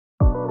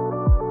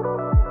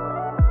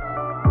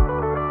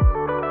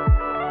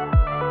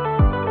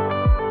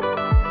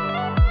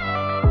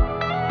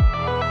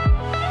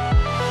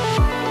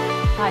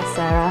Hi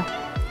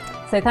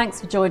Sarah. So thanks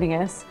for joining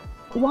us.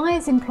 Why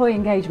is employee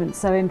engagement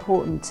so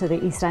important to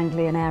the East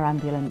Anglian Air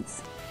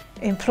Ambulance?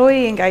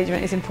 Employee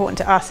engagement is important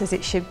to us as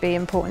it should be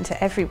important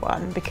to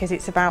everyone, because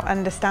it's about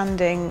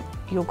understanding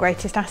your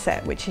greatest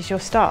asset, which is your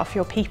staff,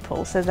 your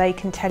people, so they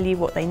can tell you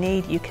what they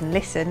need, you can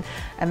listen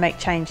and make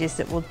changes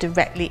that will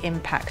directly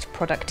impact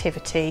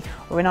productivity,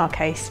 or in our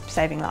case,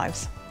 saving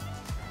lives.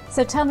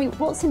 So tell me,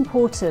 what's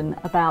important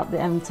about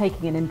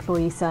taking an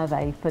employee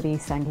survey for the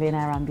East Anglian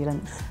Air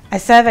Ambulance? A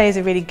survey is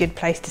a really good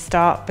place to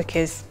start,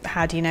 because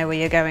how do you know where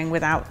you're going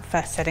without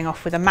first setting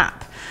off with a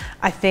map?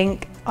 I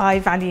think I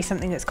value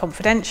something that's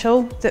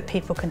confidential, that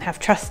people can have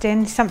trust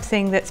in,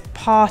 something that's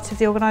part of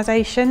the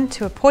organisation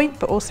to a point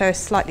but also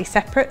slightly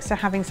separate, so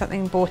having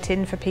something brought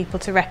in for people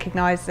to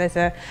recognise there's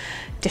a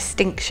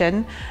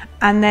distinction.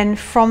 And then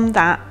from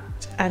that,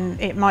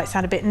 and it might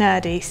sound a bit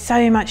nerdy,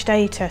 so much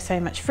data, so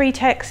much free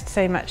text,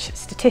 so much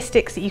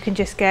statistics that you can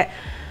just get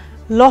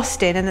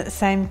lost in, and at the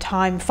same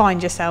time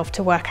find yourself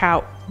to work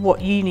out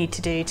what you need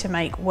to do to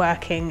make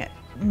working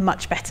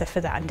much better for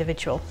that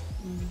individual.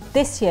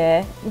 This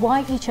year, why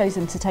have you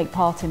chosen to take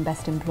part in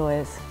Best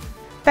Employers?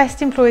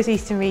 Best Employers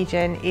Eastern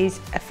Region is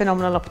a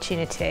phenomenal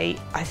opportunity.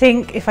 I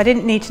think if I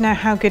didn't need to know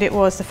how good it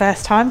was the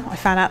first time, I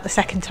found out the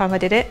second time I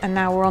did it, and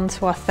now we're on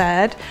to our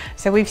third.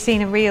 So we've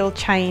seen a real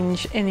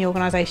change in the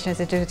organisation as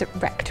a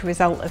direct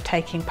result of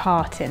taking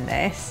part in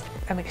this.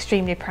 I'm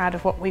extremely proud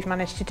of what we've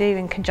managed to do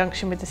in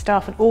conjunction with the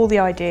staff, and all the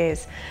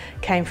ideas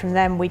came from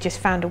them. We just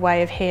found a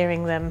way of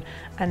hearing them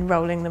and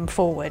rolling them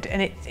forward,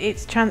 and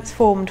it's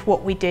transformed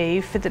what we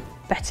do for the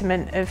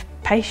betterment of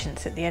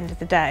patients at the end of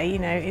the day. You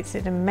know, it's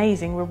an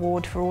amazing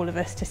reward for all of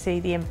us to see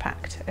the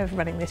impact of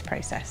running this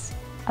process.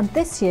 And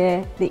this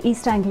year, the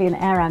East Anglian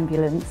Air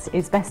Ambulance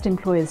is Best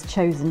Employers'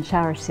 chosen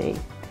charity.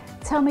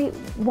 Tell me,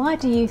 why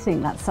do you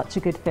think that's such a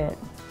good fit?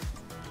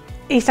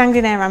 East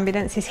Anglian Air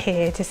Ambulance is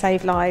here to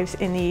save lives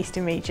in the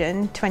Eastern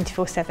region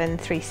 24/7,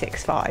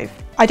 365.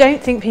 I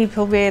don't think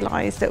people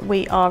realise that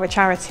we are a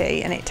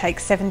charity, and it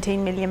takes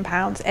 £17 million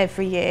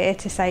every year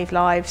to save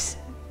lives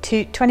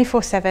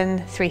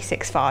 24/7,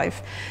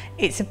 365.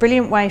 It's a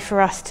brilliant way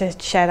for us to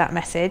share that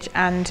message,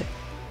 and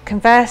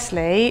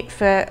conversely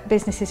for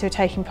businesses who are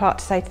taking part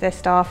to say to their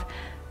staff,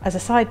 as a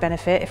side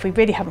benefit, if we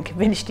really haven't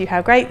convinced you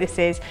how great this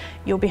is,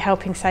 you'll be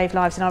helping save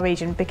lives in our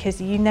region,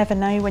 because you never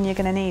know when you're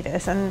going to need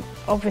us, and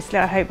obviously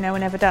I hope no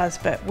one ever does,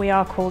 but we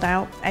are called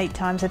out 8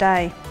 times a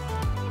day.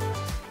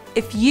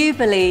 If you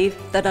believe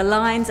that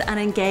aligned and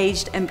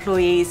engaged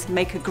employees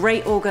make a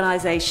great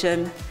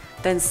organisation,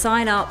 then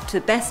sign up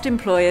to Best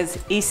Employers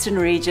Eastern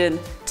Region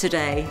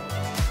today.